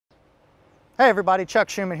Hey everybody, Chuck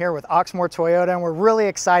Schuman here with Oxmoor Toyota, and we're really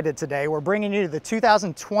excited today. We're bringing you the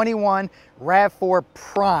 2021 RAV4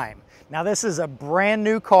 Prime. Now this is a brand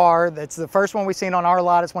new car. That's the first one we've seen on our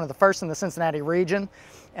lot. It's one of the first in the Cincinnati region.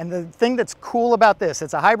 And the thing that's cool about this,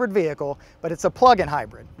 it's a hybrid vehicle, but it's a plug-in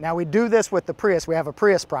hybrid. Now we do this with the Prius. We have a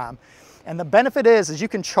Prius Prime. And the benefit is you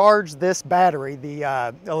can charge this battery,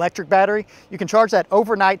 the electric battery, you can charge that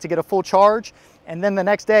overnight to get a full charge, and then the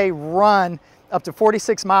next day run up to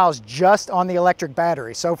 46 miles just on the electric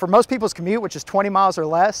battery. So for most people's commute, which is 20 miles or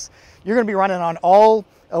less, you're gonna be running on all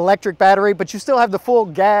electric battery, but you still have the full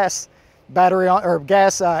gas battery on, or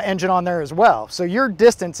gas engine on there as well. So your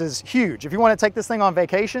distance is huge. If you wanna take this thing on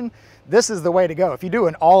vacation, this is the way to go. If you do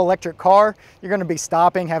an all electric car, you're gonna be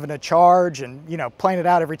stopping, having to charge and playing it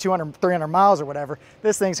out every 200, 300 miles or whatever.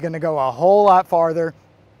 This thing's gonna go a whole lot farther.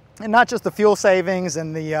 And not just the fuel savings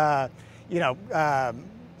and the,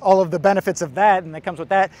 all of the benefits of that, and that comes with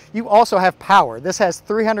that, you also have power. This has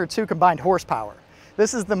 302 combined horsepower.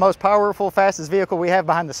 This is the most powerful, fastest vehicle we have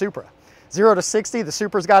behind the Supra. 0 to 60, the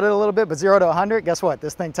Supra's got it a little bit, but 0 to 100, guess what?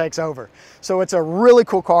 This thing takes over. So it's a really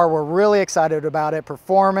cool car. We're really excited about it.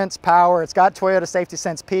 Performance, power, it's got Toyota Safety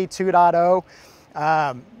Sense P 2.0,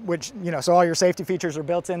 which, so all your safety features are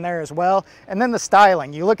built in there as well. And then the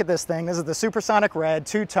styling, you look at this thing, this is the Supersonic Red,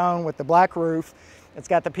 two-tone with the black roof. It's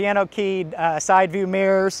got the piano keyed side view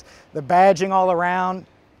mirrors, the badging all around,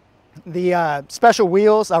 the special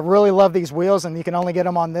wheels. I really love these wheels, and you can only get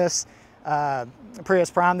them on this Prius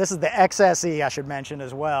Prime. This is the XSE, I should mention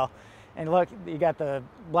as well. And look, you got the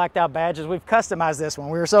blacked out badges. We've customized this one.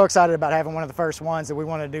 We were so excited about having one of the first ones that we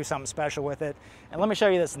wanted to do something special with it. And let me show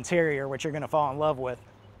you this interior, which you're gonna fall in love with.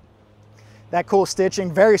 That cool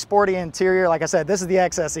stitching, very sporty interior. Like I said, this is the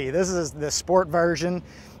XSE. This is the sport version.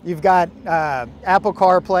 You've got Apple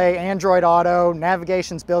CarPlay, Android Auto,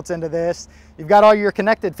 navigation's built into this. You've got all your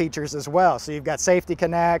connected features as well. So you've got Safety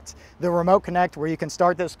Connect, the Remote Connect, where you can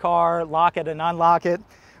start this car, lock it and unlock it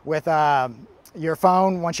with your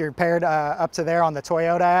phone once you're paired up to there on the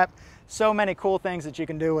Toyota app. So many cool things that you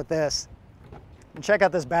can do with this. And check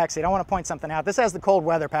out this back seat. I want to point something out. This has the cold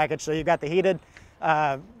weather package, so you've got the heated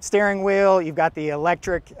steering wheel, you've got the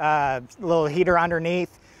electric little heater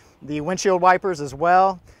underneath, the windshield wipers as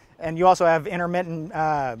well, and you also have intermittent,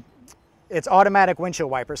 it's automatic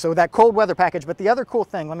windshield wipers. So that cold weather package. But the other cool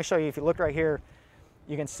thing, let me show you, if you look right here,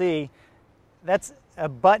 you can see that's a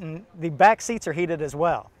button. The back seats are heated as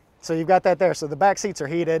well. So you've got that there. So the back seats are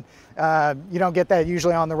heated. You don't get that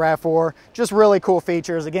usually on the RAV4. Just really cool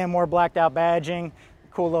features. Again, more blacked out badging,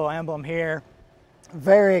 cool little emblem here.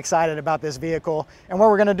 Very excited about this vehicle. And what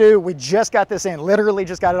we're gonna do, we just got this in, literally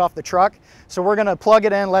just got it off the truck. So we're gonna plug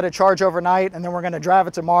it in, let it charge overnight, and then we're gonna drive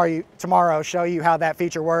it tomorrow, show you how that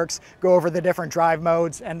feature works, go over the different drive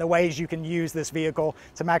modes and the ways you can use this vehicle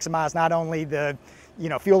to maximize not only the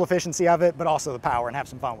fuel efficiency of it, but also the power, and have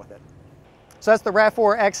some fun with it. So that's the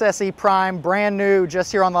RAV4 XSE Prime, brand new,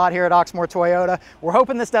 just here on the lot here at Oxmoor Toyota. We're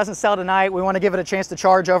hoping this doesn't sell tonight. We want to give it a chance to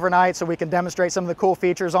charge overnight so we can demonstrate some of the cool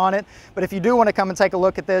features on it. But if you do want to come and take a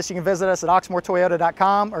look at this, you can visit us at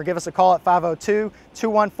oxmoortoyota.com or give us a call at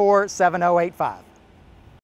 502-214-7085.